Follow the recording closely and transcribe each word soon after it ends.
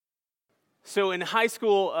So in high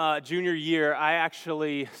school, junior year, I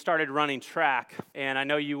actually started running track, and I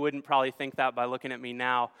know you wouldn't probably think that by looking at me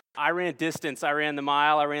now. I ran distance. I ran the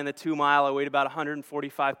mile. I ran the 2 mile. I weighed about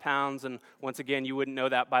 145 pounds, and once again, you wouldn't know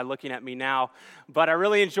that by looking at me now. But I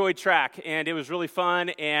really enjoyed track, and it was really fun,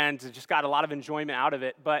 and just got a lot of enjoyment out of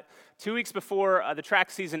it. But 2 weeks before the track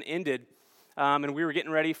season ended, and we were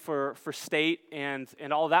getting ready for state and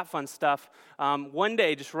all that fun stuff, one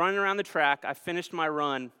day, just running around the track, I finished my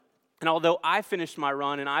run. And although I finished my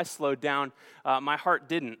run and I slowed down, my heart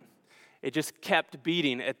didn't. It just kept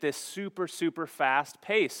beating at this super, super fast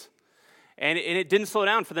pace. And it didn't slow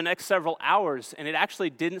down for the next several hours. And it actually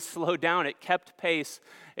didn't slow down. It kept pace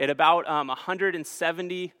at about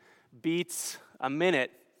 170 beats a minute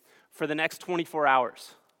for the next 24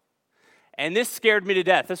 hours. And this scared me to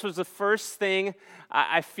death. This was the first thing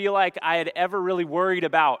I feel like I had ever really worried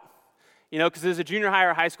about. You know, because as a junior high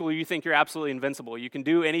or high school, you think you're absolutely invincible. You can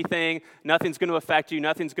do anything, nothing's going to affect you,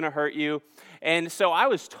 nothing's going to hurt you. And so I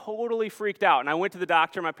was totally freaked out. And I went to the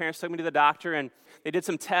doctor, my parents took me to the doctor, and they did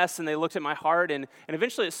some tests, and they looked at my heart, and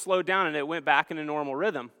eventually it slowed down, and it went back into normal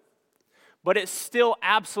rhythm. But it still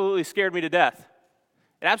absolutely scared me to death.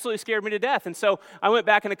 It absolutely scared me to death. And so I went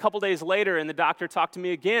back, and a couple days later, and the doctor talked to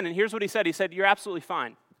me again, and here's what he said. He said, "You're absolutely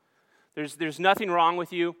fine. There's nothing wrong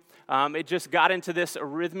with you. It just got into this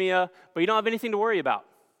arrhythmia, but you don't have anything to worry about.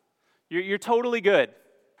 You're totally good."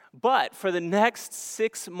 But for the next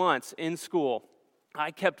 6 months in school,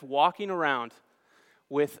 I kept walking around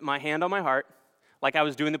with my hand on my heart, like I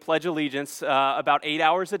was doing the Pledge of Allegiance about 8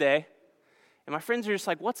 hours a day. And my friends are just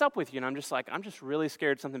like, "What's up with you?" And I'm just like, "I'm just really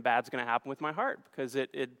scared something bad's going to happen with my heart," because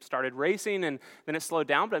it started racing and then it slowed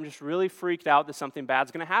down, but I'm just really freaked out that something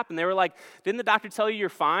bad's going to happen. They were like, "Didn't the doctor tell you you're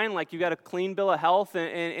fine? Like you got a clean bill of health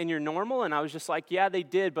and you're normal?" And I was just like, "Yeah, they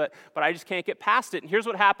did, but I just can't get past it." And here's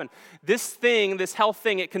what happened. This health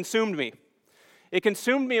thing, it consumed me. It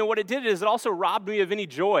consumed me, and what it did is it also robbed me of any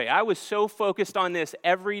joy. I was so focused on this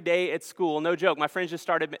every day at school. No joke. My friends just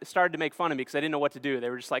started to make fun of me because I didn't know what to do. They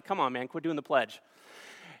were just like, "Come on, man, quit doing the pledge."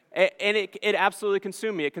 And it absolutely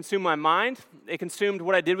consumed me. It consumed my mind. It consumed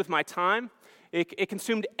what I did with my time. It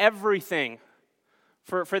consumed everything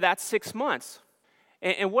for that 6 months.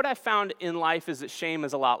 And what I found in life is that shame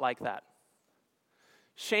is a lot like that.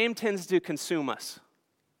 Shame tends to consume us.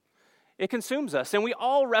 It consumes us, and we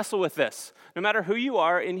all wrestle with this. No matter who you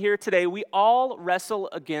are in here today, we all wrestle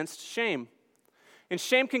against shame. And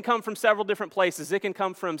shame can come from several different places. It can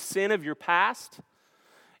come from sin of your past.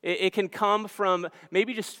 It can come from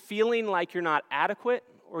maybe just feeling like you're not adequate,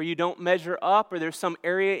 or you don't measure up, or there's some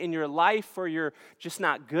area in your life where you're just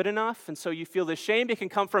not good enough, and so you feel the shame. It can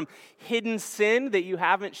come from hidden sin that you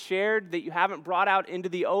haven't shared, that you haven't brought out into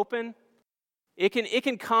the open. It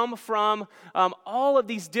can come from all of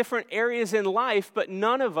these different areas in life, but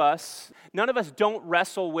none of us don't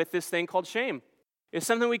wrestle with this thing called shame. It's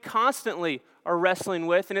something we constantly are wrestling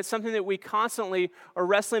with, and it's something that we constantly are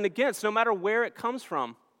wrestling against, no matter where it comes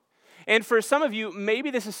from. And for some of you, maybe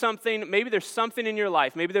there's something in your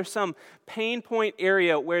life, maybe there's some pain point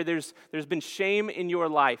area where there's been shame in your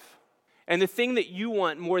life. And the thing that you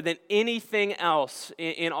want more than anything else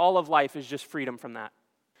in all of life is just freedom from that.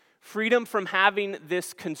 Freedom from having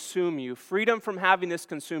this consume you. Freedom from having this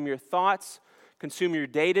consume your thoughts, consume your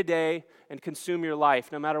day-to-day, and consume your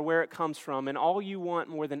life, no matter where it comes from. And all you want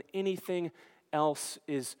more than anything else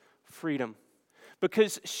is freedom.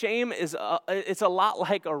 Because shame it's a lot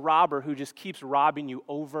like a robber who just keeps robbing you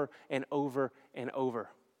over and over and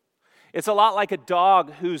over. It's a lot like a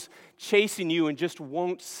dog who's chasing you and just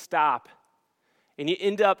won't stop. And you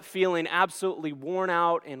end up feeling absolutely worn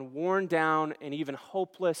out and worn down and even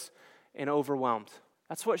hopeless and overwhelmed.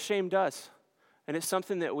 That's what shame does. And it's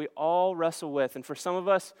something that we all wrestle with. And for some of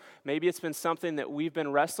us, maybe it's been something that we've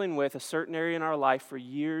been wrestling with, a certain area in our life for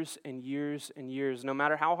years and years and years. No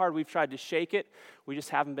matter how hard we've tried to shake it, we just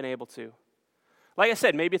haven't been able to. Like I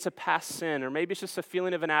said, maybe it's a past sin, or maybe it's just a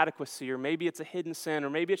feeling of inadequacy, or maybe it's a hidden sin, or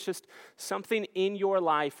maybe it's just something in your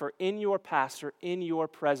life or in your past or in your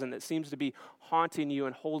present that seems to be haunting you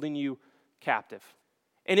and holding you captive.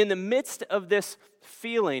 And in the midst of this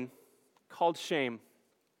feeling called shame,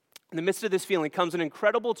 in the midst of this feeling comes an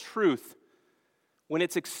incredible truth when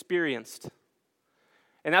it's experienced.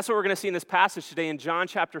 And that's what we're going to see in this passage today in John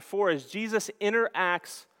chapter 4 as Jesus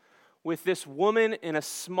interacts with this woman in a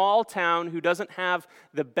small town who doesn't have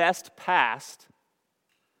the best past.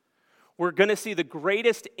 We're going to see the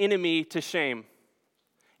greatest enemy to shame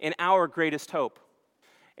and our greatest hope.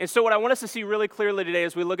 And so what I want us to see really clearly today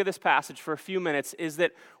as we look at this passage for a few minutes is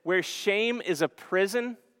that where shame is a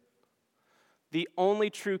prison, the only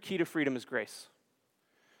true key to freedom is grace.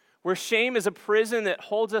 Where shame is a prison that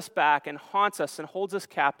holds us back and haunts us and holds us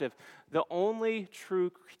captive, the only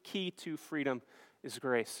true key to freedom is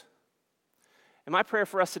grace. And my prayer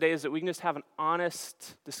for us today is that we can just have an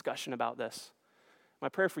honest discussion about this. My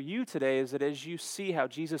prayer for you today is that as you see how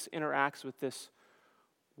Jesus interacts with this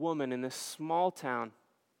woman in this small town,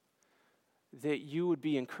 that you would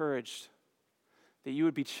be encouraged, that you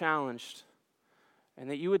would be challenged, and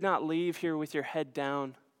that you would not leave here with your head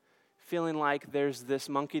down, feeling like there's this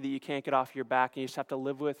monkey that you can't get off your back and you just have to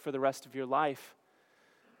live with for the rest of your life,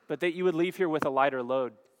 but that you would leave here with a lighter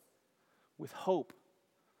load, with hope,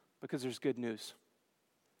 because there's good news.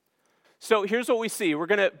 So here's what we see. We're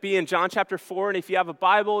going to be in John chapter 4, and if you have a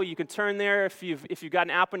Bible, you can turn there. If you've got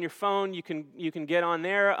an app on your phone, you can get on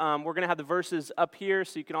there. We're going to have the verses up here,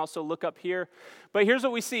 so you can also look up here. But here's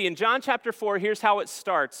what we see. In John chapter 4, here's how it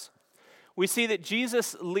starts. We see that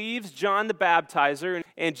Jesus leaves John the Baptizer,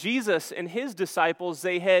 and Jesus and his disciples,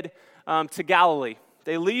 they head to Galilee.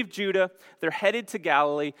 They leave Judah, they're headed to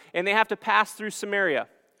Galilee, and they have to pass through Samaria.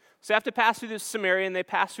 So they have to pass through this Samaria, and they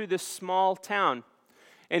pass through this small town.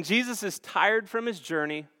 And Jesus is tired from his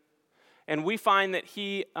journey, and we find that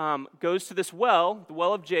he goes to this well, the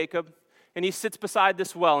well of Jacob, and he sits beside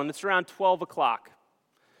this well, and it's around 12 o'clock.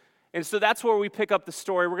 And so that's where we pick up the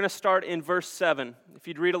story. We're going to start in verse 7, if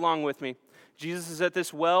you'd read along with me. Jesus is at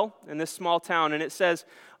this well in this small town, and it says,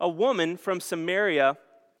 "A woman from Samaria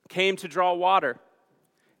came to draw water.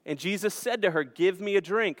 And Jesus said to her, 'Give me a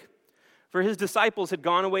drink.' For his disciples had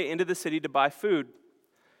gone away into the city to buy food.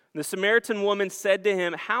 And the Samaritan woman said to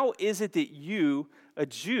him, 'How is it that you, a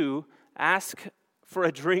Jew, ask for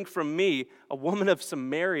a drink from me, a woman of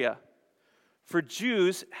Samaria?' For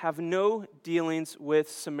Jews have no dealings with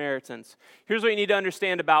Samaritans." Here's what you need to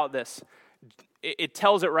understand about this. It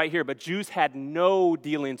tells it right here, but Jews had no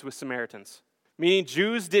dealings with Samaritans. Meaning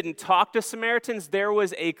Jews didn't talk to Samaritans. There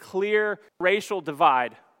was a clear racial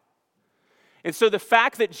divide. And so the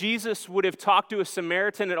fact that Jesus would have talked to a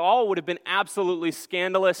Samaritan at all would have been absolutely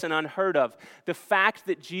scandalous and unheard of. The fact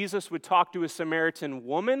that Jesus would talk to a Samaritan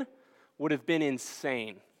woman would have been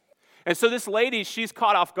insane. And so this lady, she's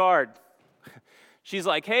caught off guard. She's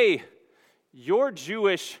like, "Hey, you're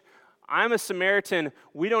Jewish, I'm a Samaritan,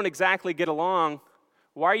 we don't exactly get along.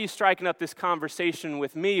 Why are you striking up this conversation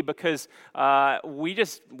with me? Because we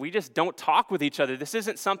just don't talk with each other. This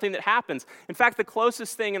isn't something that happens." In fact, the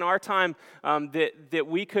closest thing in our time that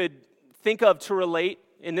we could think of to relate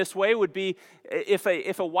in this way would be if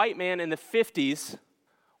a white man in the 50s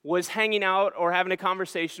was hanging out or having a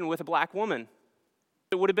conversation with a black woman.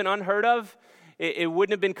 It would have been unheard of. It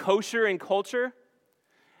wouldn't have been kosher in culture.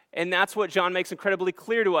 And that's what John makes incredibly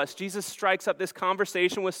clear to us. Jesus strikes up this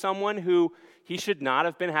conversation with someone who he should not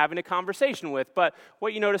have been having a conversation with. But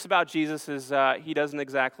what you notice about Jesus is he doesn't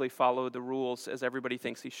exactly follow the rules as everybody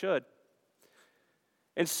thinks he should.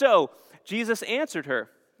 And so Jesus answered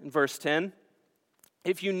her in verse 10,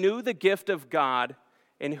 "If you knew the gift of God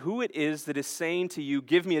and who it is that is saying to you,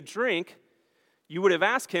 'Give me a drink,' you would have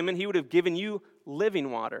asked him and he would have given you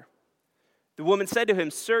living water." The woman said to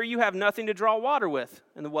him, "Sir, you have nothing to draw water with,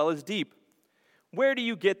 and the well is deep. Where do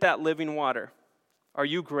you get that living water? Are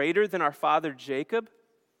you greater than our father Jacob?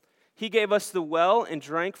 He gave us the well and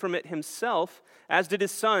drank from it himself, as did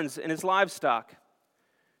his sons and his livestock."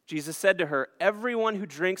 Jesus said to her, "Everyone who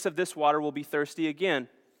drinks of this water will be thirsty again.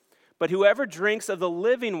 But whoever drinks of the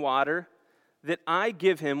living water that I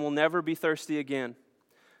give him will never be thirsty again.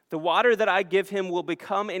 The water that I give him will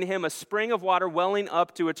become in him a spring of water welling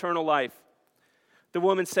up to eternal life." The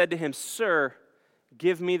woman said to him, "Sir,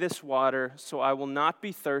 give me this water so I will not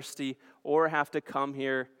be thirsty or have to come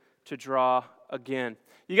here to draw again."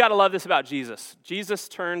 You got to love this about Jesus. Jesus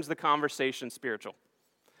turns the conversation spiritual.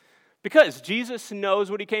 Because Jesus knows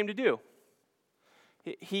what he came to do.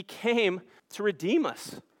 He came to redeem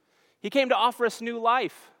us. He came to offer us new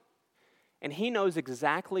life. And he knows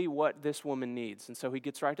exactly what this woman needs. And so he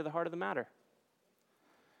gets right to the heart of the matter.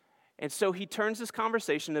 And so he turns this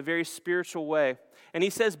conversation in a very spiritual way. And he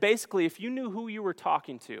says, basically, if you knew who you were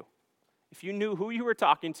talking to,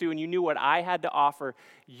 and you knew what I had to offer,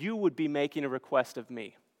 you would be making a request of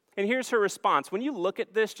me. And here's her response. When you look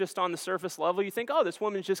at this just on the surface level, you think, oh, this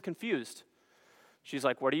woman's just confused. She's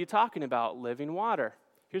like, what are you talking about? Living water.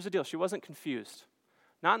 Here's the deal. She wasn't confused.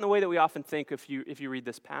 Not in the way that we often think if you read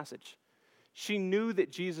this passage. She knew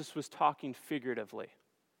that Jesus was talking figuratively.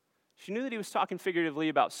 She knew that he was talking figuratively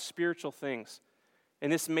about spiritual things.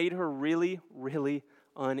 And this made her really, really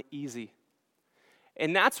uneasy.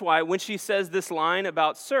 And that's why when she says this line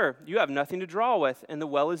about, "Sir, you have nothing to draw with, and the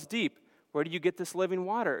well is deep. Where do you get this living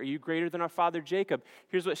water? Are you greater than our father Jacob?"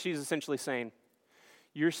 Here's what she's essentially saying.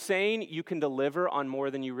 You're saying you can deliver on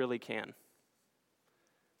more than you really can.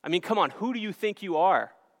 I mean, come on, who do you think you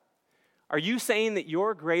are? Are you saying that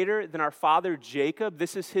you're greater than our father Jacob?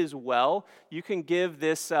 This is his well. You can give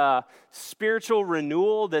this spiritual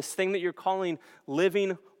renewal, this thing that you're calling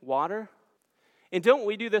living water? And don't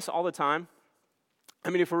we do this all the time? I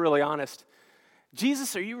mean, if we're really honest,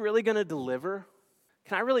 Jesus, are you really going to deliver?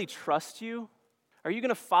 Can I really trust you? Are you going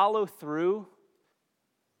to follow through?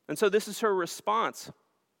 And so this is her response.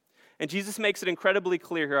 And Jesus makes it incredibly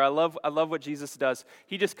clear here. I love what Jesus does.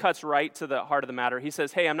 He just cuts right to the heart of the matter. He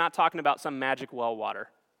says, hey, I'm not talking about some magic well water,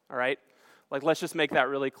 all right? Like, let's just make that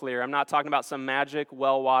really clear. I'm not talking about some magic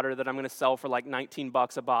well water that I'm going to sell for like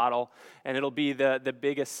 $19 a bottle, and it'll be the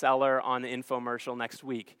biggest seller on the infomercial next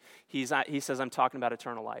week. He says, I'm talking about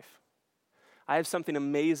eternal life. I have something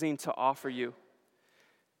amazing to offer you.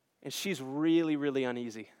 And she's really, really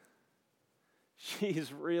uneasy.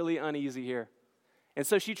 She's really uneasy here. And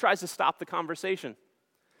so she tries to stop the conversation.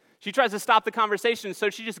 So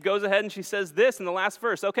she just goes ahead and she says this in the last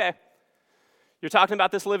verse. Okay, you're talking about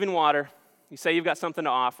this living water. You say you've got something to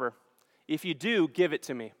offer. If you do, give it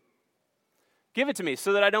to me. Give it to me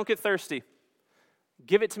so that I don't get thirsty.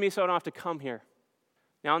 Give it to me so I don't have to come here.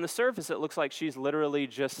 Now, on the surface, it looks like she's literally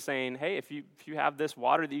just saying, hey, if you have this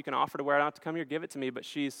water that you can offer to where I don't have to come here, give it to me. But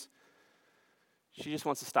she just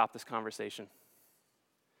wants to stop this conversation.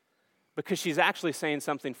 Because she's actually saying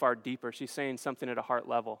something far deeper. She's saying something at a heart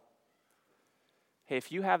level. Hey,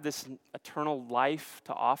 if you have this eternal life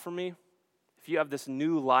to offer me, if you have this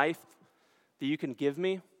new life that you can give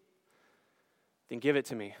me, then give it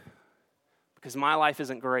to me. Because my life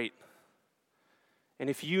isn't great. And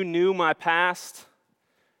if you knew my past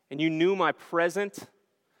and you knew my present,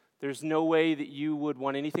 there's no way that you would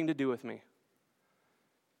want anything to do with me.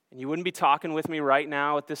 And you wouldn't be talking with me right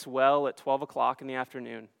now at this well at 12 o'clock in the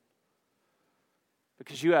afternoon.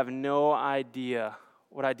 Because you have no idea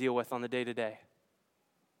what I deal with on the day-to-day.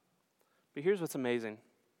 But here's what's amazing.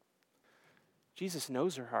 Jesus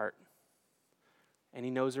knows her heart, and he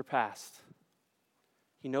knows her past.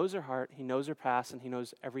 He knows her heart, he knows her past, and he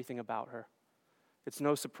knows everything about her. It's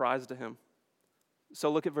no surprise to him. So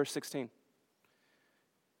look at verse 16.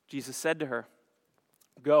 Jesus said to her,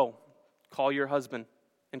 go, call your husband,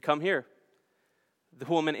 and come here. The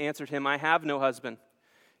woman answered him, I have no husband.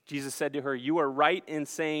 Jesus said to her, you are right in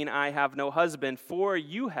saying I have no husband, for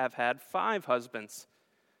you have had 5 husbands,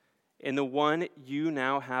 and the one you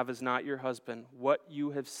now have is not your husband. What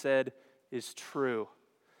you have said is true.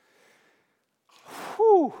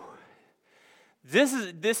 Whew. This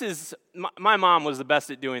is my mom was the best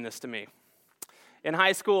at doing this to me. In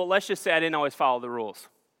high school, let's just say I didn't always follow the rules.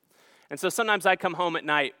 And so sometimes I'd come home at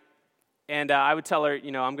night, and I would tell her,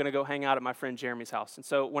 I'm going to go hang out at my friend Jeremy's house. And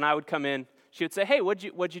so when I would come in, she would say, hey, what'd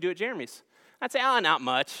you do at Jeremy's? I'd say, not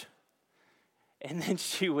much. And then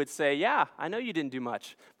she would say, yeah, I know you didn't do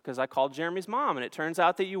much because I called Jeremy's mom, and it turns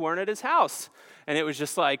out that you weren't at his house. And it was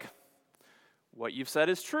just like, what you've said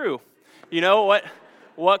is true.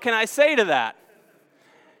 What can I say to that?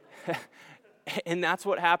 And that's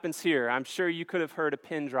what happens here. I'm sure you could have heard a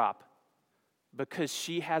pin drop because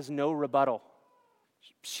she has no rebuttal.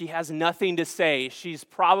 She has nothing to say. She's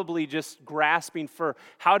probably just grasping for,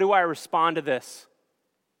 how do I respond to this?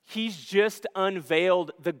 He's just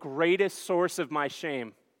unveiled the greatest source of my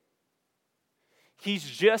shame. He's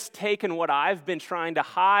just taken what I've been trying to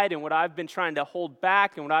hide and what I've been trying to hold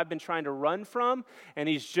back and what I've been trying to run from, and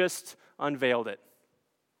he's just unveiled it.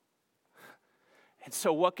 And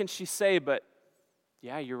so what can she say but,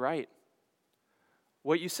 yeah, you're right.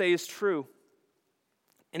 What you say is true.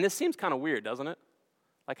 And this seems kind of weird, doesn't it?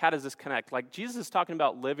 Like, how does this connect? Like, Jesus is talking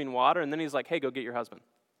about living water, and then he's like, hey, go get your husband.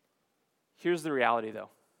 Here's the reality, though.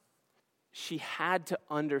 She had to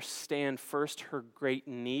understand first her great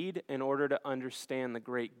need in order to understand the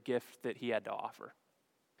great gift that he had to offer.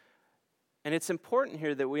 And it's important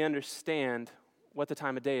here that we understand what the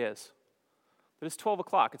time of day is. But it's 12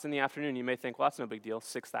 o'clock. It's in the afternoon. You may think, well, that's no big deal.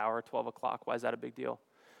 6th hour, 12 o'clock. Why is that a big deal?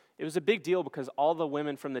 It was a big deal because all the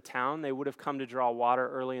women from the town, they would have come to draw water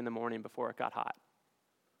early in the morning before it got hot.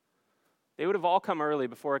 They would have all come early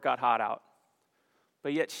before it got hot out.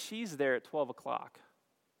 But yet she's there at 12 o'clock.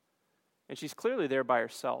 And she's clearly there by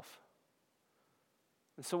herself.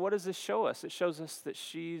 And so what does this show us? It shows us that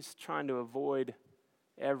she's trying to avoid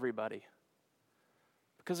everybody.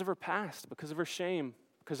 Because of her past, because of her shame,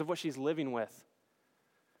 because of what she's living with.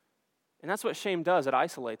 And that's what shame does. It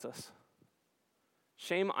isolates us.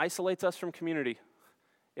 Shame isolates us from community.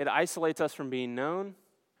 It isolates us from being known.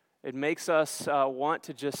 It makes us want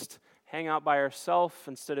to just hang out by ourselves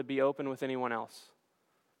instead of be open with anyone else.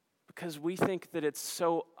 because we think that it's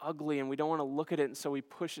so ugly and we don't want to look at it, and so we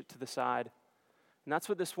push it to the side. And that's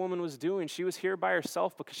what this woman was doing. She was here by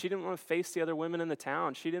herself because she didn't want to face the other women in the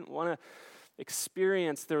town. She didn't want to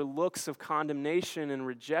experience their looks of condemnation and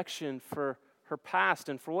rejection for her past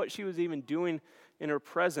and for what she was even doing in her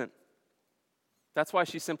present. That's why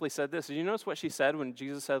she simply said this. Did you notice what she said when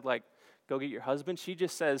Jesus said, like, go get your husband? She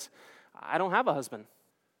just says, I don't have a husband.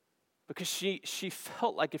 Because she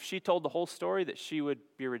felt like if she told the whole story that she would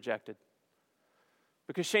be rejected.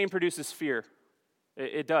 Because shame produces fear.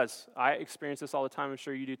 It does. I experience this all the time. I'm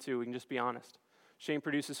sure you do too. We can just be honest. Shame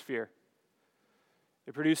produces fear.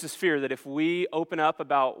 It produces fear that if we open up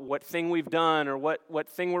about what thing we've done or what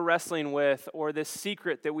thing we're wrestling with or this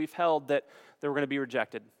secret that we've held, that we're going to be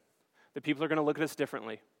rejected. That people are going to look at us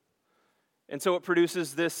differently. And so it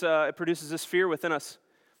produces this fear within us.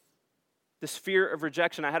 This fear of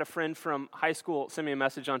rejection. I had a friend from high school send me a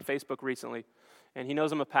message on Facebook recently. And he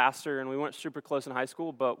knows I'm a pastor, and we weren't super close in high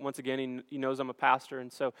school, but once again, he knows I'm a pastor,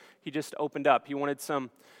 and so he just opened up. He wanted some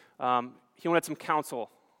counsel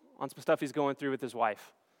on some stuff he's going through with his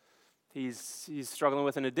wife. He's struggling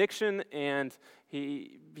with an addiction, and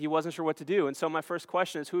he wasn't sure what to do. And so my first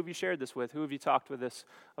question is, who have you shared this with? Who have you talked with this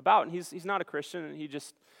about? And he's not a Christian, and he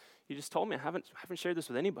just told me, I haven't shared this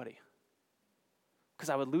with anybody because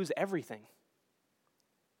I would lose everything.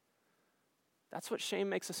 That's what shame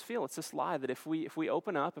makes us feel. It's this lie that if we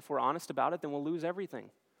open up, if we're honest about it, then we'll lose everything.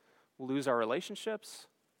 We'll lose our relationships.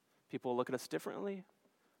 People will look at us differently.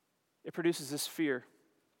 It produces this fear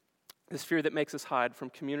that makes us hide from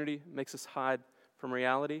community, makes us hide from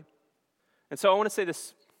reality. And so I want to say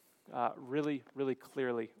this really, really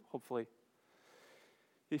clearly, hopefully.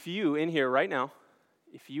 If you in here right now,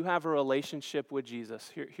 if you have a relationship with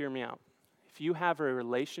Jesus, hear me out. If you have a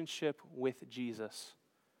relationship with Jesus,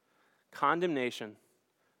 condemnation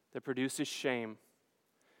that produces shame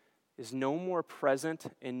is no more present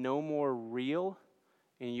and no more real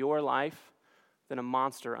in your life than a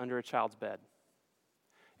monster under a child's bed.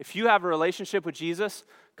 If you have a relationship with Jesus,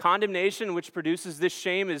 condemnation which produces this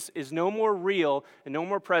shame is no more real and no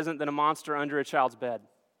more present than a monster under a child's bed.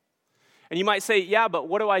 And you might say, yeah, but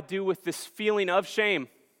what do I do with this feeling of shame?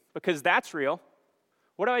 Because that's real.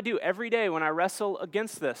 What do I do every day when I wrestle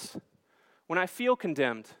against this? When I feel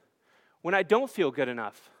condemned? When I don't feel good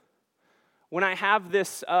enough, when I have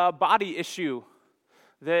this body issue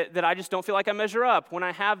that I just don't feel like I measure up, when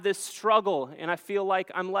I have this struggle and I feel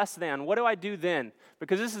like I'm less than, what do I do then?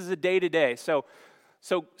 Because this is a day-to-day. So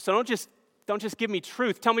don't just give me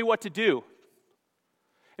truth. Tell me what to do.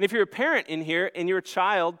 And if you're a parent in here and your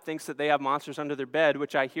child thinks that they have monsters under their bed,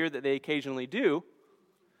 which I hear that they occasionally do,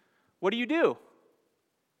 what do?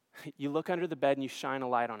 You look under the bed and you shine a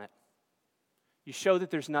light on it. You show that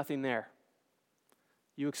there's nothing there.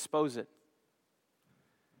 You expose it.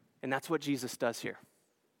 And that's what Jesus does here.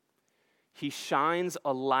 He shines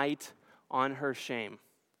a light on her shame.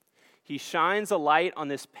 He shines a light on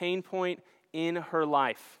this pain point in her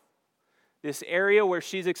life. This area where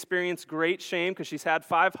she's experienced great shame because she's had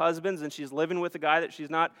 5 husbands and she's living with a guy that she's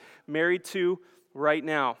not married to right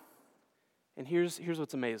now. And here's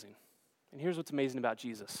what's amazing. And here's what's amazing about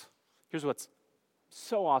Jesus. Here's what's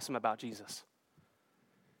so awesome about Jesus.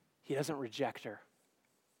 He doesn't reject her.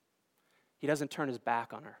 He doesn't turn his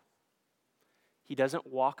back on her. He doesn't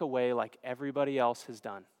walk away like everybody else has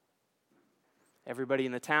done. Everybody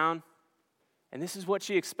in the town, and this is what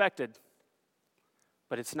she expected,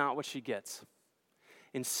 but it's not what she gets.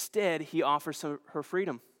 Instead, he offers her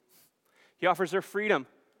freedom. He offers her freedom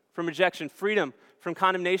from rejection, freedom from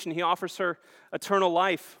condemnation. He offers her eternal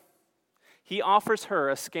life. He offers her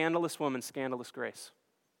a scandalous woman, scandalous grace.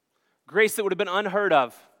 Grace that would have been unheard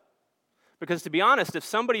of. Because to be honest, if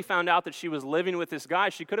somebody found out that she was living with this guy,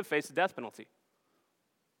 she could have faced the death penalty.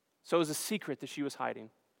 So it was a secret that she was hiding.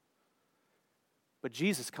 But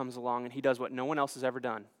Jesus comes along and he does what no one else has ever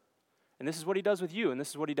done. And this is what he does with you, and this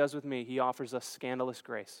is what he does with me. He offers us scandalous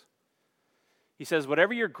grace. He says,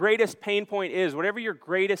 whatever your greatest pain point is, whatever your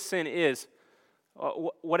greatest sin is,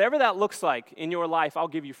 whatever that looks like in your life, I'll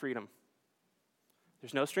give you freedom.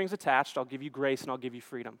 There's no strings attached. I'll give you grace and I'll give you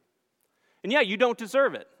freedom. And yeah, you don't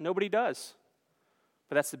deserve it. Nobody does.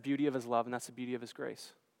 But that's the beauty of his love, and that's the beauty of his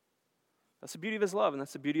grace. That's the beauty of his love, and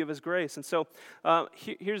that's the beauty of his grace. And so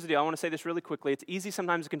here's the deal. I want to say this really quickly. It's easy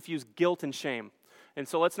sometimes to confuse guilt and shame. And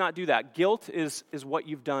so let's not do that. Guilt is what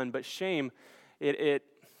you've done, but shame, it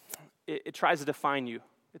tries to define you.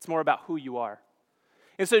 It's more about who you are.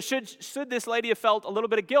 And so should this lady have felt a little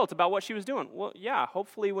bit of guilt about what she was doing? Well, yeah,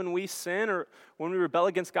 hopefully when we sin or when we rebel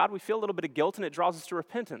against God, we feel a little bit of guilt, and it draws us to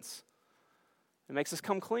repentance. It makes us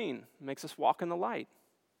come clean. It makes us walk in the light.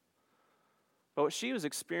 But what she was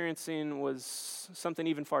experiencing was something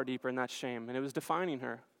even far deeper, and that's shame. And it was defining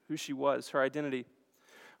her, who she was, her identity.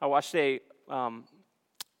 I watched a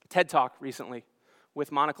TED Talk recently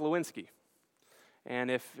with Monica Lewinsky.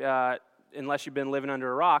 And unless you've been living under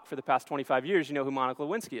a rock for the past 25 years, you know who Monica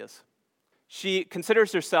Lewinsky is. She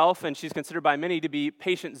considers herself, and she's considered by many, to be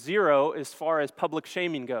patient zero as far as public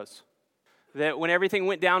shaming goes. That when everything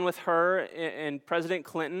went down with her and President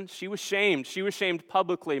Clinton, she was shamed. She was shamed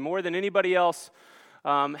publicly more than anybody else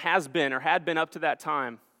has been or had been up to that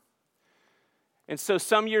time. And so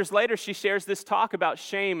some years later, she shares this talk about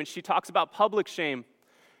shame, and she talks about public shame.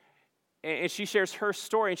 And she shares her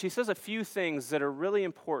story, and she says a few things that are really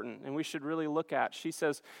important and we should really look at. She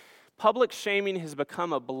says, public shaming has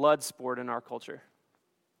become a blood sport in our culture.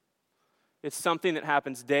 It's something that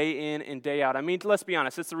happens day in and day out. I mean, let's be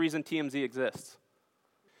honest, it's the reason TMZ exists.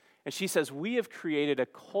 And she says, we have created a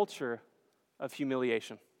culture of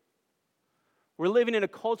humiliation. We're living in a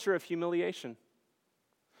culture of humiliation.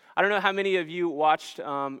 I don't know how many of you watched,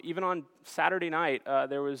 even on Saturday night,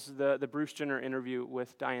 there was the Bruce Jenner interview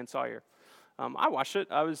with Diane Sawyer. I watched it.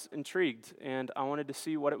 I was intrigued, and I wanted to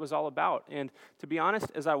see what it was all about. And to be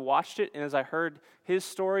honest, as I watched it, and as I heard his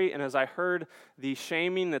story, and as I heard the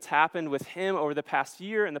shaming that's happened with him over the past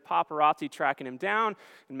year, and the paparazzi tracking him down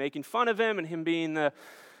and making fun of him, and him being the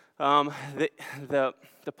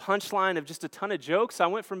punchline of just a ton of jokes, I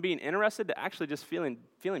went from being interested to actually just feeling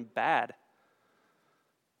bad,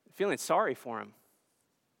 feeling sorry for him.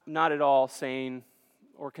 Not at all saying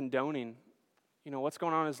or condoning what's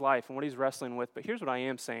going on in his life and what he's wrestling with. But here's what I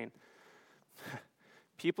am saying.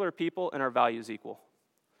 People are people and our values equal.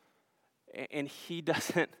 And he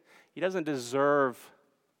doesn't deserve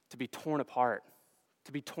to be torn apart,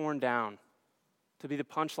 to be torn down, to be the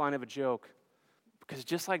punchline of a joke. Because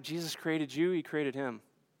just like Jesus created you, he created him.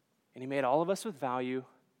 And he made all of us with value.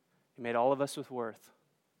 He made all of us with worth.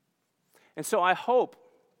 And so I hope,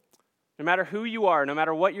 no matter who you are, no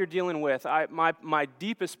matter what you're dealing with, my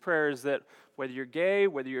deepest prayer is that whether you're gay,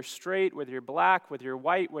 whether you're straight, whether you're black, whether you're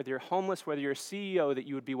white, whether you're homeless, whether you're a CEO, that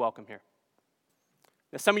you would be welcome here.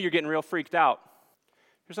 Now, some of you are getting real freaked out.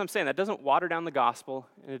 Here's what I'm saying. That doesn't water down the gospel,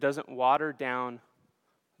 and it doesn't water down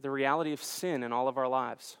the reality of sin in all of our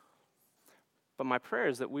lives. But my prayer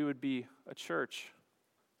is that we would be a church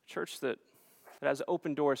that has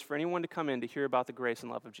open doors for anyone to come in to hear about the grace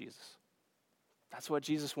and love of Jesus. That's what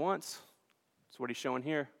Jesus wants. That's what he's showing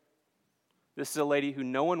here. This is a lady who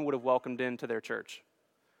no one would have welcomed into their church.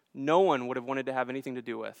 No one would have wanted to have anything to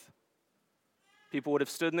do with. People would have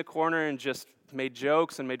stood in the corner and just made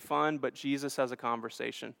jokes and made fun, but Jesus has a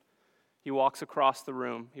conversation. He walks across the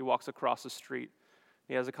room. He walks across the street.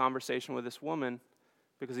 He has a conversation with this woman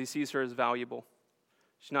because he sees her as valuable.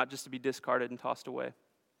 She's not just to be discarded and tossed away.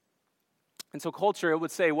 And so culture, it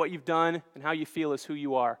would say what you've done and how you feel is who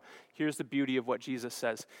you are. Here's the beauty of what Jesus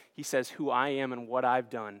says. He says, who I am and what I've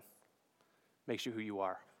done makes you who you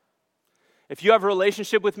are. If you have a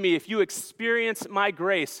relationship with me, if you experience my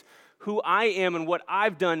grace, who I am and what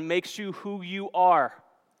I've done makes you who you are.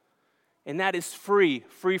 And that is free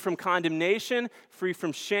from condemnation, free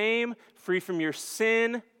from shame, free from your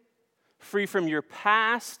sin, free from your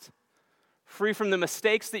past, free from the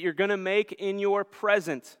mistakes that you're going to make in your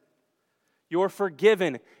present. You're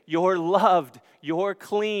forgiven, you're loved, you're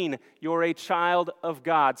clean, you're a child of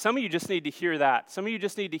God. Some of you just need to hear that. Some of you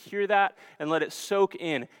just need to hear that and let it soak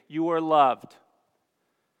in. You are loved.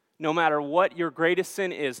 No matter what your greatest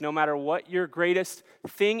sin is, no matter what your greatest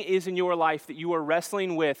thing is in your life that you are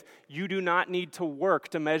wrestling with, you do not need to work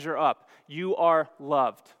to measure up. You are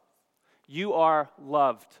loved. You are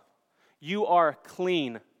loved. You are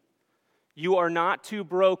clean. You are not too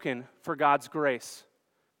broken for God's grace.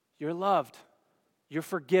 You're loved. You're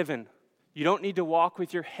forgiven. You don't need to walk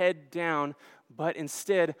with your head down, but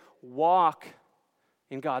instead walk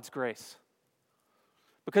in God's grace.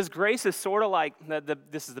 Because grace is sort of like,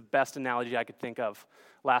 this is the best analogy I could think of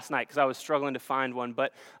last night because I was struggling to find one.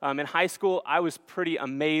 But in high school, I was pretty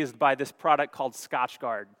amazed by this product called Scotch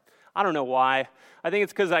Guard. I don't know why. I think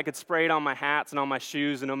it's because I could spray it on my hats and on my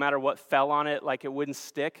shoes, and no matter what fell on it, like it wouldn't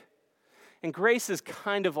stick. And grace is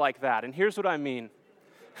kind of like that. And here's what I mean.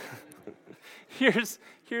 Here's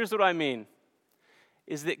what I mean,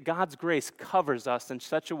 is that God's grace covers us in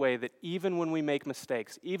such a way that even when we make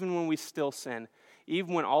mistakes, even when we still sin,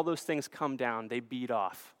 even when all those things come down, they beat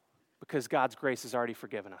off because God's grace has already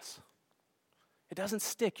forgiven us. It doesn't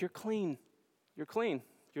stick. You're clean. You're clean.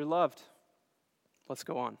 You're loved. Let's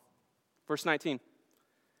go on. Verse 19.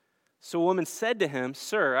 So a woman said to him,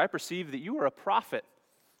 "Sir, I perceive that you are a prophet."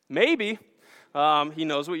 Maybe. He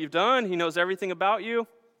knows what you've done. He knows everything about you.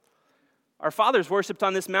 Our fathers worshipped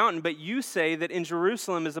on this mountain, but you say that in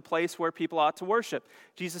Jerusalem is a place where people ought to worship."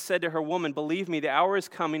 Jesus said to her, "Woman, believe me, the hour is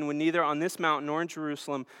coming when neither on this mountain nor in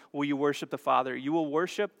Jerusalem will you worship the Father. You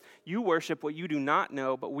worship what you do not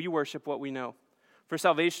know, but we worship what we know. For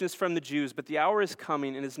salvation is from the Jews, but the hour is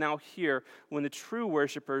coming and is now here when the true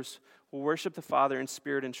worshipers will worship the Father in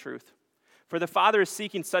spirit and truth. For the Father is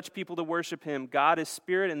seeking such people to worship him. God is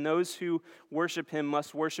spirit, and those who worship him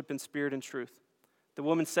must worship in spirit and truth." The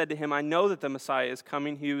woman said to him, "I know that the Messiah is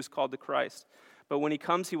coming, he who is called the Christ. But when he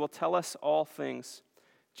comes, he will tell us all things."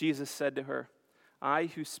 Jesus said to her, "I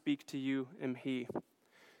who speak to you am he."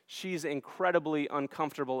 She's incredibly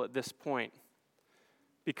uncomfortable at this point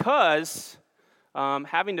because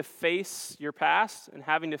having to face your past and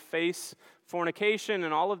having to face fornication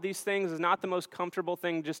and all of these things is not the most comfortable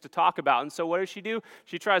thing just to talk about. And so what does she do?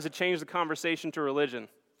 She tries to change the conversation to religion.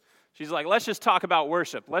 She's like, let's just talk about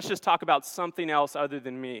worship. Let's just talk about something else other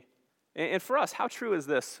than me. And for us, how true is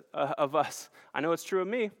this of us? I know it's true of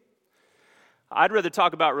me. I'd rather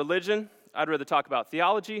talk about religion. I'd rather talk about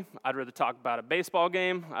theology. I'd rather talk about a baseball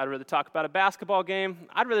game. I'd rather talk about a basketball game.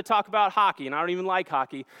 I'd rather talk about hockey, and I don't even like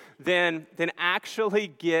hockey, than actually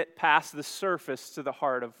get past the surface to the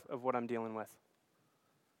heart of what I'm dealing with.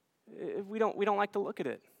 We don't like to look at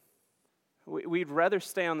it. We'd rather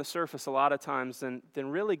stay on the surface a lot of times than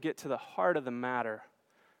really get to the heart of the matter,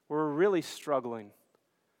 where we're really struggling,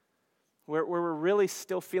 where we're really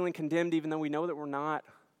still feeling condemned even though we know that we're not,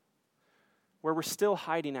 where we're still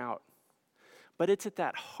hiding out. But it's at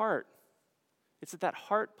that heart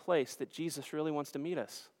place that Jesus really wants to meet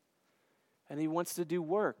us. And he wants to do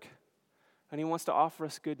work. And he wants to offer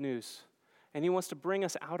us good news. And he wants to bring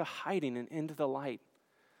us out of hiding and into the light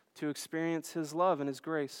to experience his love and his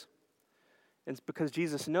grace. And because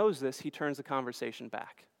Jesus knows this, he turns the conversation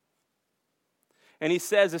back. And he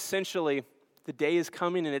says, essentially, the day is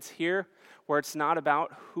coming and it's here where it's not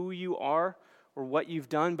about who you are or what you've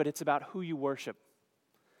done, but it's about who you worship.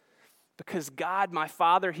 Because God, my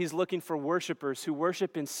Father, he's looking for worshipers who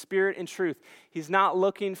worship in spirit and truth. He's not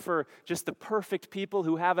looking for just the perfect people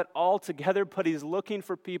who have it all together, but he's looking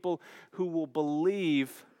for people who will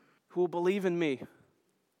believe in me,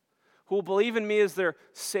 who will believe in me as their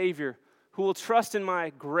Savior, who will trust in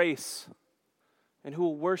my grace, and who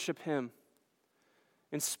will worship him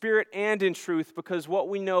in spirit and in truth, because what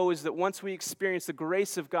we know is that once we experience the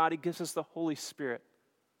grace of God, he gives us the Holy Spirit,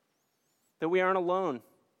 that we aren't alone,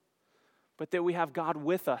 but that we have God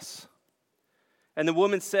with us. And the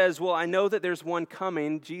woman says, well, I know that there's one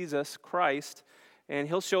coming, Jesus Christ, and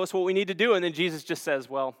he'll show us what we need to do. And then Jesus just says,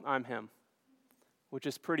 well, I'm him, which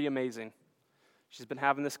is pretty amazing. She's been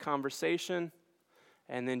having this conversation,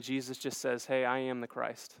 and then Jesus just says, hey, I am the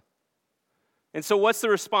Christ. And so what's the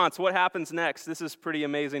response? What happens next? This is pretty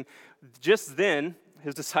amazing. Just then,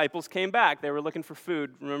 his disciples came back. They were looking for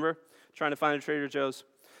food, remember? Trying to find a Trader Joe's.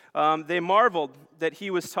 They marveled that he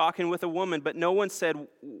was talking with a woman, but no one said,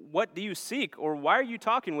 what do you seek? Or why are you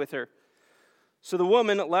talking with her? So the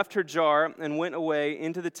woman left her jar and went away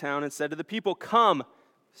into the town and said to the people, come,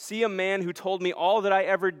 see a man who told me all that I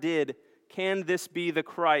ever did. Can this be the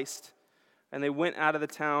Christ? And they went out of the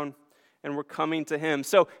town and were coming to him.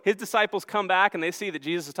 So his disciples come back and they see that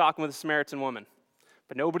Jesus is talking with a Samaritan woman,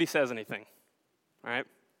 but nobody says anything, all right?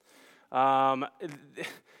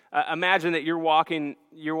 Imagine that you're walking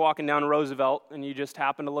down Roosevelt and you just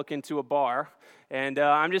happen to look into a bar, and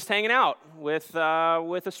I'm just hanging out with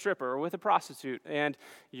a stripper or with a prostitute, and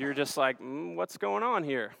you're just like, what's going on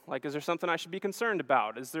here? Like, is there something I should be concerned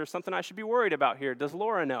about? Is there something I should be worried about here? Does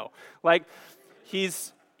Laura know? Like,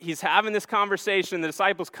 he's having this conversation, and the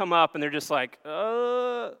disciples come up, and they're just like,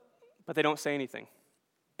 but they don't say anything.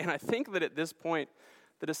 And I think that at this point,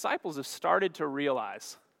 the disciples have started to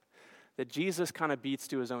realize that Jesus kind of beats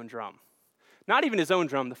to his own drum. Not even his own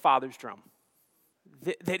drum, the Father's drum.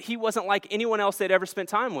 That he wasn't like anyone else they'd ever spent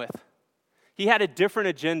time with. He had a different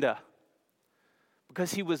agenda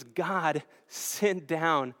because he was God sent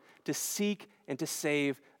down to seek and to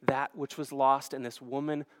save that which was lost, and this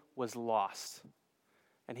woman was lost.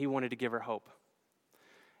 And he wanted to give her hope.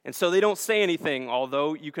 And so they don't say anything,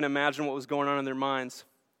 although you can imagine what was going on in their minds.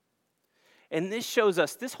 And this shows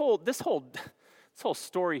us, this whole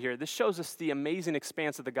story here, this shows us the amazing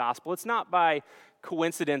expanse of the gospel. It's not by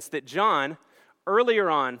coincidence that John, earlier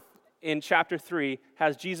on in chapter 3,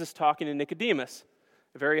 has Jesus talking to Nicodemus,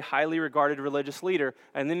 a very highly regarded religious leader.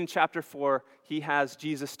 And then in chapter 4, he has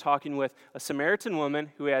Jesus talking with a Samaritan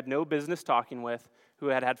woman who he had no business talking with, who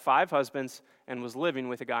had had 5 husbands and was living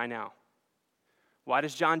with a guy now. Why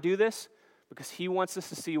does John do this? Because he wants us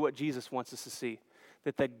to see what Jesus wants us to see.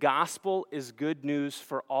 that the gospel is good news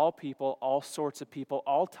for all people, all sorts of people,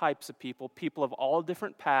 all types of people, people of all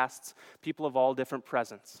different pasts, people of all different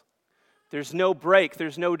presents. There's no break,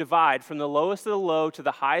 there's no divide. From the lowest of the low to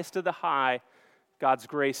the highest of the high, God's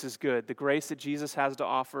grace is good. The grace that Jesus has to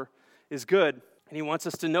offer is good. And he wants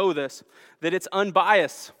us to know this, that it's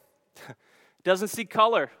unbiased. It doesn't see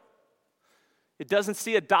color. It doesn't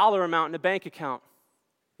see a dollar amount in a bank account.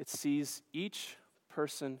 It sees each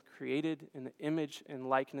person created in the image and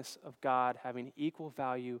likeness of God having equal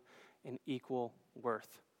value and equal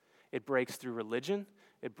worth. It breaks through religion,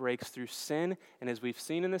 it breaks through sin, and as we've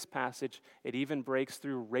seen in this passage, it even breaks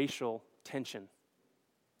through racial tension.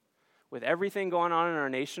 With everything going on in our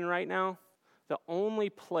nation right now, the only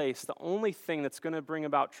thing that's going to bring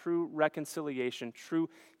about true reconciliation, true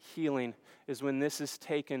healing, is when this is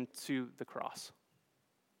taken to the cross,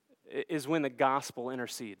 is when the gospel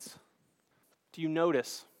intercedes. Do you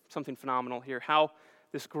notice something phenomenal here? How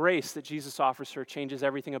this grace that Jesus offers her changes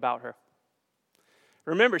everything about her.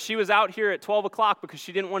 Remember, she was out here at 12 o'clock because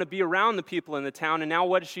she didn't want to be around the people in the town, and now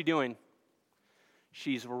what is she doing?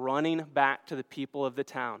 She's running back to the people of the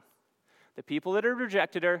town. The people that had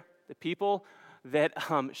rejected her, the people that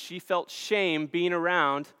she felt shame being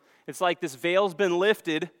around. It's like this veil's been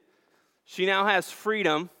lifted. She now has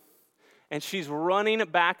freedom. And she's running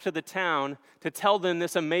back to the town to tell them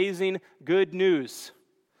this amazing good news.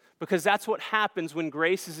 Because that's what happens when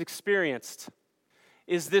grace is experienced.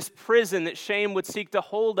 Is this prison that shame would seek to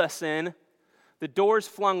hold us in, the doors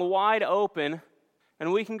flung wide open,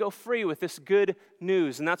 and we can go free with this good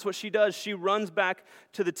news. And that's what she does. She runs back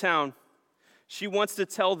to the town. She wants to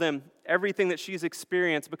tell them everything that she's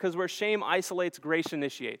experienced, because where shame isolates, grace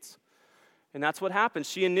initiates. And that's what happens.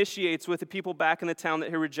 She initiates with the people back in the town that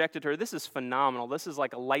had rejected her. This is phenomenal. This is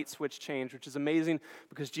like a light switch change, which is amazing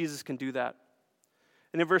because Jesus can do that.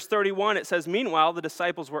 And in verse 31, it says, "Meanwhile, the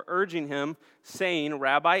disciples were urging him, saying,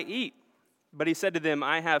 'Rabbi, eat.' But he said to them,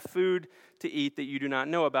 'I have food to eat that you do not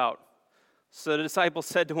know about.' So the disciples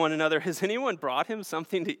said to one another, 'Has anyone brought him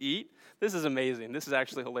something to eat?'" This is amazing. This is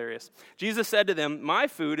actually hilarious. Jesus said to them, "My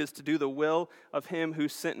food is to do the will of him who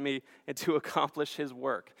sent me and to accomplish his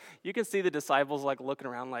work." You can see the disciples like looking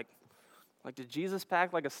around like did Jesus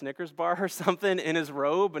pack like a Snickers bar or something in his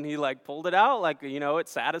robe and he like pulled it out? Like, it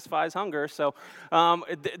satisfies hunger. So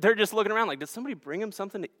they're just looking around like, did somebody bring him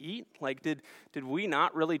something to eat? Like, did we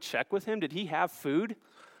not really check with him? Did he have food?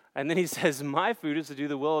 And then he says, "My food is to do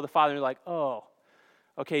the will of the Father." And you're like, oh,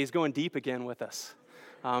 okay, he's going deep again with us.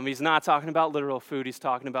 He's not talking about literal food. He's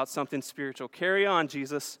talking about something spiritual. Carry on,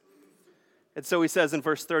 Jesus. And so he says in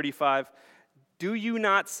verse 35, "Do you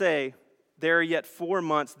not say, 'There are yet 4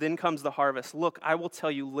 months, then comes the harvest'? Look, I will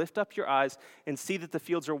tell you, lift up your eyes and see that the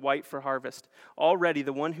fields are white for harvest. Already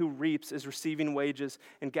the one who reaps is receiving wages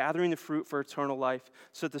and gathering the fruit for eternal life,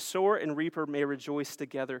 so that the sower and reaper may rejoice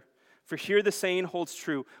together. For here the saying holds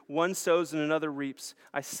true, one sows and another reaps.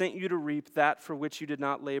 I sent you to reap that for which you did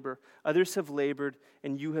not labor. Others have labored,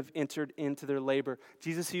 and you have entered into their labor."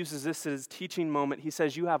 Jesus uses this as his teaching moment. He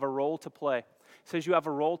says, you have a role to play. He says, you have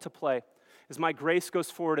a role to play. As my grace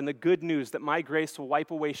goes forward, and the good news that my grace will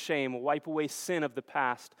wipe away shame, will wipe away sin of the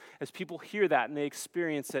past, as people hear that and they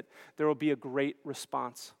experience it, there will be a great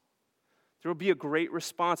response. There will be a great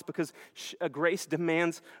response because grace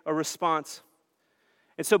demands a response.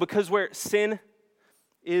 And so because where sin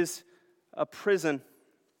is a prison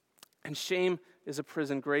and shame is a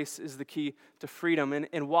prison, grace is the key to freedom.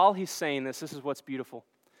 And while he's saying this is what's beautiful.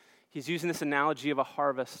 He's using this analogy of a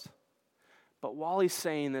harvest. But while he's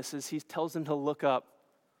saying this, he tells them to look up.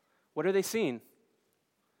 What are they seeing?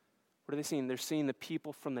 What are they seeing? They're seeing the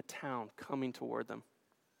people from the town coming toward them.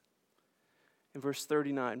 In verse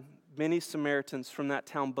 39, many Samaritans from that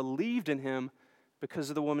town believed in him because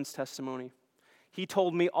of the woman's testimony. "He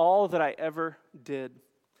told me all that I ever did."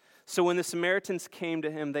 So when the Samaritans came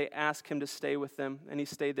to him, they asked him to stay with them, and he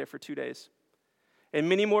stayed there for 2 days. And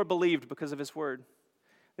many more believed because of his word.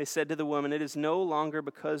 They said to the woman, "It is no longer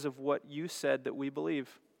because of what you said that we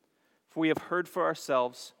believe, for we have heard for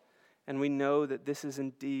ourselves, and we know that this is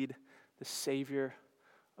indeed the Savior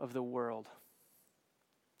of the world."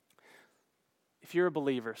 If you're a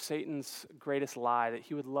believer, Satan's greatest lie that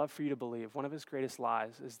he would love for you to believe, one of his greatest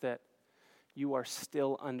lies, is that you are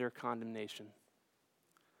still under condemnation,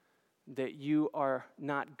 that you are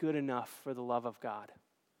not good enough for the love of God.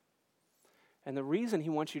 And the reason he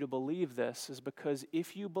wants you to believe this is because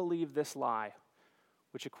if you believe this lie,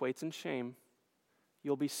 which equates in shame,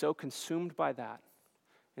 you'll be so consumed by that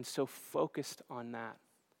and so focused on that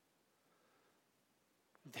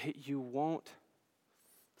you won't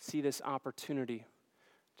see this opportunity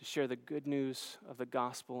to share the good news of the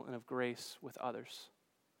gospel and of grace with others.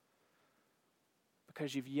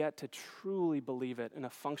 Because you've yet to truly believe it in a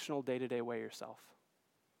functional day-to-day way yourself.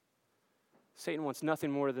 Satan wants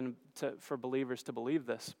nothing more than for believers to believe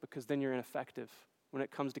this, because then you're ineffective when it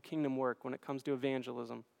comes to kingdom work, when it comes to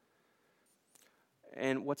evangelism.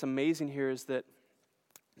 And what's amazing here is that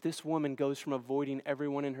this woman goes from avoiding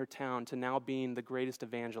everyone in her town to now being the greatest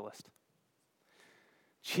evangelist.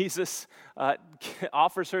 Jesus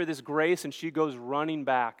offers her this grace, and she goes running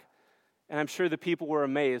back. And I'm sure the people were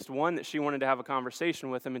amazed. One, that she wanted to have a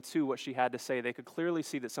conversation with him, and two, what she had to say. They could clearly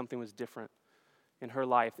see that something was different in her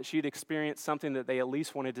life, that she had experienced something that they at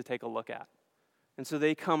least wanted to take a look at. And so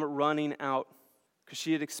they come running out because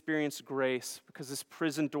she had experienced grace, because this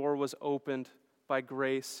prison door was opened by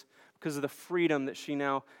grace, because of the freedom that she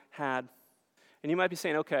now had. And you might be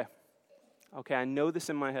saying, okay, I know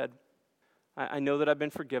this in my head. I know that I've been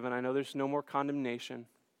forgiven. I know there's no more condemnation.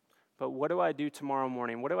 But what do I do tomorrow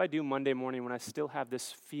morning? What do I do Monday morning when I still have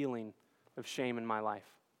this feeling of shame in my life?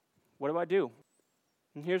 What do I do?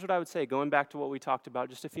 And here's what I would say, going back to what we talked about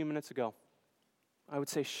just a few minutes ago. I would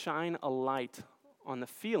say shine a light on the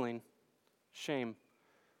feeling, shame,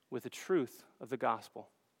 with the truth of the gospel.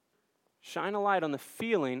 Shine a light on the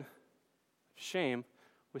feeling, shame,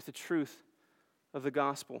 with the truth of the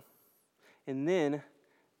gospel. And then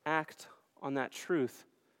act on that truth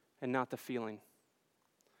and not the feeling.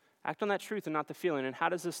 Act on that truth and not the feeling. And how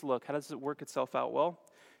does this look? How does it work itself out? Well,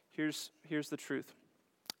 here's the truth.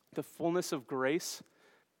 The fullness of grace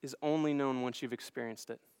is only known once you've experienced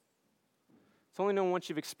it. It's only known once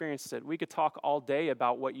you've experienced it. We could talk all day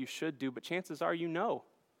about what you should do, but chances are you know.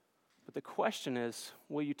 But the question is,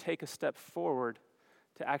 will you take a step forward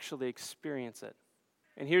to actually experience it?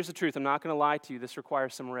 And here's the truth. I'm not going to lie to you. This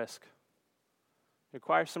requires some risk. It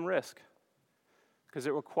requires some risk. Because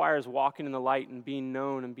it requires walking in the light and being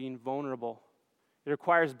known and being vulnerable. It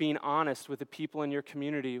requires being honest with the people in your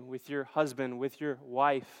community, with your husband, with your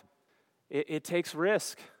wife. It takes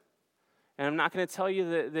risk. And I'm not going to tell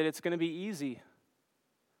you that it's going to be easy.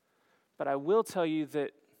 But I will tell you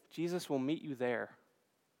that Jesus will meet you there.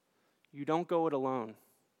 You don't go it alone.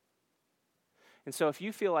 And so if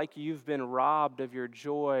you feel like you've been robbed of your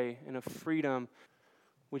joy and of freedom,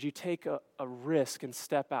 would you take a risk and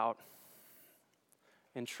step out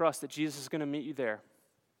and trust that Jesus is going to meet you there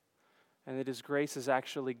and that his grace is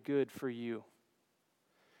actually good for you?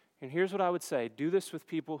 And here's what I would say. Do this with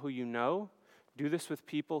people who you know. Do this with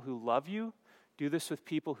people who love you. Do this with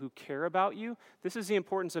people who care about you. This is the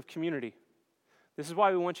importance of community. This is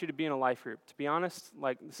why we want you to be in a life group. To be honest,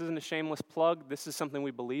 this isn't a shameless plug. This is something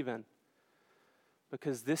we believe in.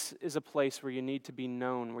 Because this is a place where you need to be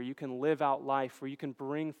known, where you can live out life, where you can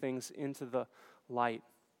bring things into the light.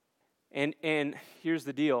 And here's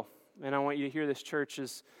the deal, and I want you to hear this, church,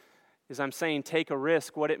 is I'm saying take a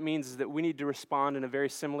risk. What it means is that we need to respond in a very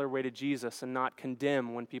similar way to Jesus and not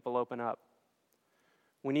condemn when people open up.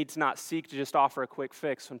 We need to not seek to just offer a quick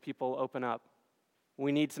fix when people open up.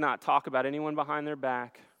 We need to not talk about anyone behind their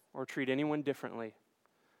back or treat anyone differently.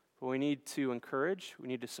 But we need to encourage, we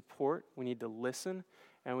need to support, we need to listen,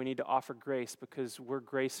 and we need to offer grace because we're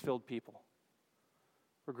grace-filled people.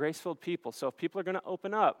 We're grace-filled people. So if people are going to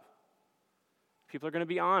open up, people are going to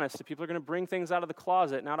be honest, if people are going to bring things out of the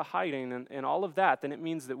closet and out of hiding and all of that, then it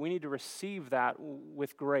means that we need to receive that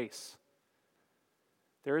with grace.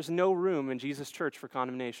 There is no room in Jesus' church for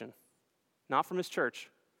condemnation. Not from his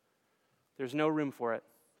church. There's no room for it.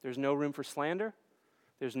 There's no room for slander.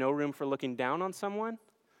 There's no room for looking down on someone.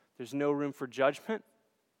 There's no room for judgment.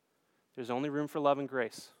 There's only room for love and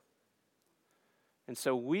grace. And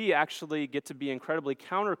so we actually get to be incredibly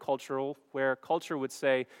countercultural, where culture would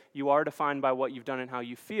say, you are defined by what you've done and how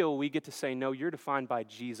you feel. We get to say, no, you're defined by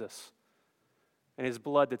Jesus and his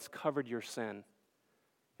blood that's covered your sin.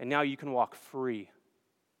 And now you can walk free.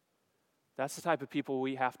 That's the type of people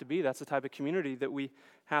we have to be. That's the type of community that we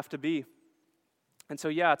have to be. And so,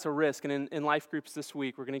 yeah, it's a risk. And in life groups this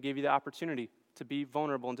week, we're going to give you the opportunity to be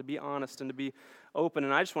vulnerable and to be honest and to be open.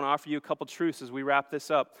 And I just want to offer you a couple truths as we wrap this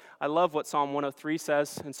up. I love what Psalm 103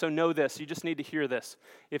 says, and so know this. You just need to hear this.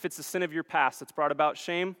 If it's the sin of your past that's brought about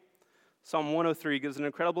shame, Psalm 103 gives an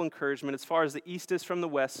incredible encouragement. As far as the east is from the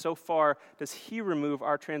west, so far does he remove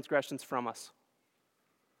our transgressions from us.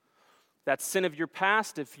 That sin of your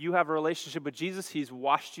past, if you have a relationship with Jesus, he's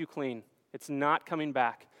washed you clean. It's not coming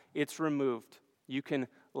back. It's removed. You can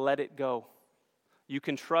let it go. You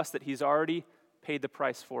can trust that he's already paid the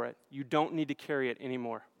price for it. You don't need to carry it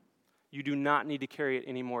anymore. You do not need to carry it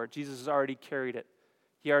anymore. Jesus has already carried it.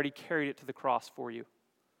 He already carried it to the cross for you.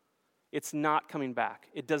 It's not coming back.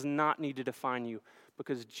 It does not need to define you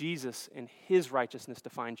because Jesus and his righteousness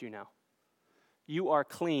defines you now. You are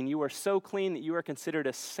clean. You are so clean that you are considered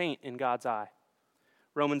a saint in God's eye.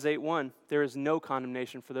 Romans 8:1, there is no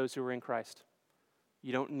condemnation for those who are in Christ.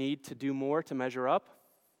 You don't need to do more to measure up.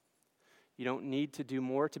 You don't need to do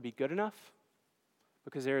more to be good enough,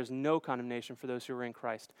 because there is no condemnation for those who are in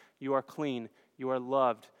Christ. You are clean. You are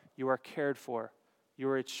loved. You are cared for. You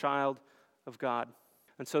are a child of God.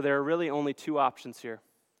 And so there are really only two options here.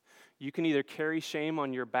 You can either carry shame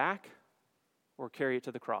on your back or carry it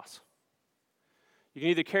to the cross. You can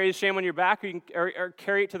either carry the shame on your back or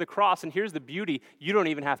carry it to the cross. And here's the beauty. You don't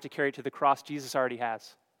even have to carry it to the cross. Jesus already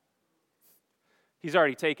has. He's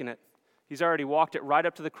already taken it. He's already walked it right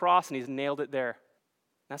up to the cross, and he's nailed it there.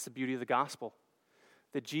 That's the beauty of the gospel.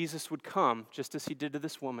 That Jesus would come, just as he did to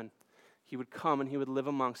this woman. He would come and he would live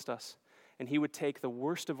amongst us. And he would take the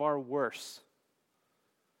worst of our worst.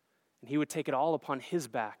 And he would take it all upon his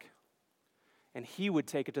back. And he would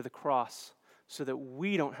take it to the cross so that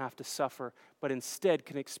we don't have to suffer, but instead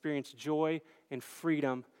can experience joy and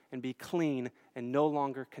freedom and be clean and no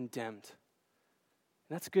longer condemned.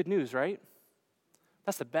 And that's good news, right?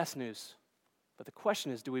 That's the best news. But the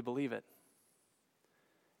question is, do we believe it?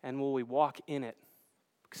 And will we walk in it?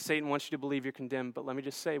 Because Satan wants you to believe you're condemned, but let me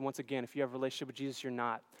just say once again, if you have a relationship with Jesus, you're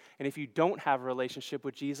not. And if you don't have a relationship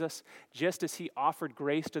with Jesus, just as he offered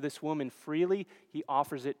grace to this woman freely, he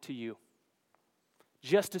offers it to you.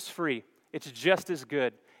 Just as free. It's just as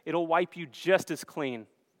good. It'll wipe you just as clean.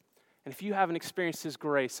 And if you haven't experienced his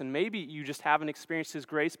grace, and maybe you just haven't experienced his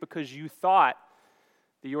grace because you thought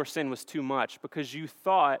that your sin was too much, because you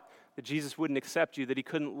thought that Jesus wouldn't accept you, that he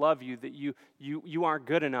couldn't love you, that you aren't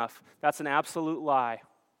good enough. That's an absolute lie.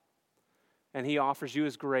 And he offers you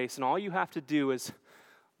his grace. And all you have to do is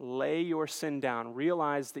lay your sin down.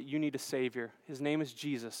 Realize that you need a Savior. His name is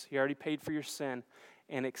Jesus. He already paid for your sin.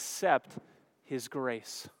 And accept his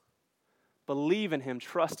grace. Believe in him.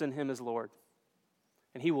 Trust in him as Lord.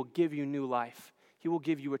 And he will give you new life. He will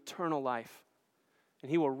give you eternal life.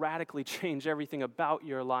 And he will radically change everything about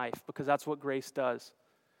your life, because that's what grace does.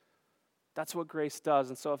 That's what grace does.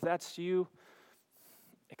 And so if that's you,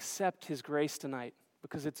 accept his grace tonight,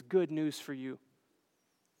 because it's good news for you.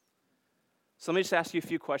 So let me just ask you a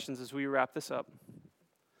few questions as we wrap this up.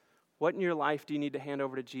 What in your life do you need to hand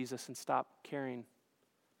over to Jesus and stop carrying?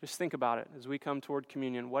 Just think about it as we come toward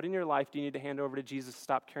communion. What in your life do you need to hand over to Jesus and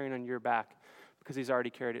stop carrying on your back, because he's already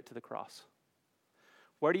carried it to the cross?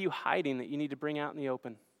 What are you hiding that you need to bring out in the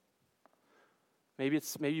open? Maybe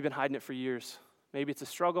you've been hiding it for years. Maybe it's a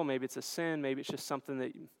struggle. Maybe it's a sin. Maybe it's just something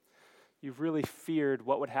that you've really feared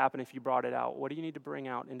what would happen if you brought it out. What do you need to bring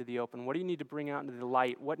out into the open? What do you need to bring out into the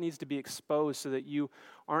light? What needs to be exposed so that you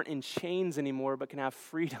aren't in chains anymore but can have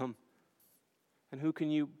freedom? And who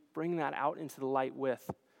can you bring that out into the light with?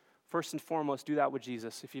 First and foremost, do that with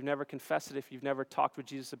Jesus. If you've never confessed it, if you've never talked with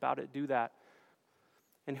Jesus about it, do that.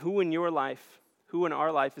 And who in your life, who in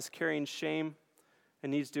our life is carrying shame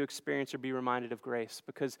and needs to experience or be reminded of grace?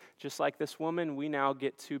 Because just like this woman, we now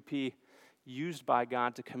get to be used by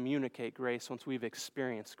God to communicate grace once we've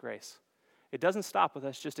experienced grace. It doesn't stop with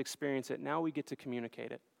us just experience it. Now we get to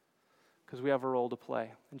communicate it because we have a role to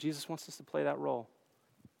play. And Jesus wants us to play that role.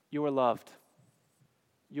 You are loved.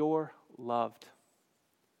 You're loved.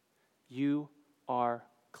 You are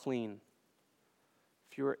clean.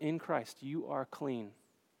 If you are in Christ, you are clean.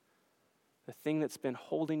 The thing that's been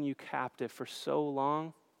holding you captive for so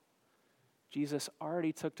long, Jesus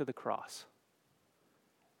already took to the cross.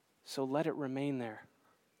 So let it remain there.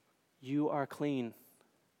 You are clean.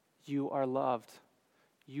 You are loved.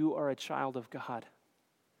 You are a child of God.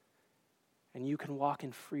 And you can walk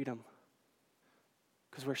in freedom.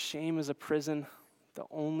 Because where shame is a prison, the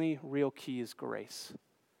only real key is grace.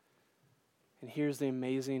 And here's the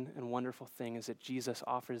amazing and wonderful thing is that Jesus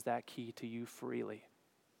offers that key to you freely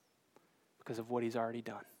because of what he's already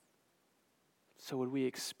done. So would we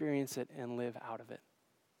experience it and live out of it?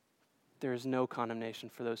 There is no condemnation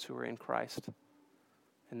for those who are in Christ.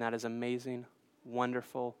 And that is amazing,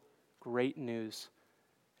 wonderful, great news.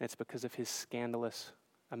 And it's because of his scandalous,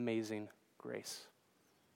 amazing grace.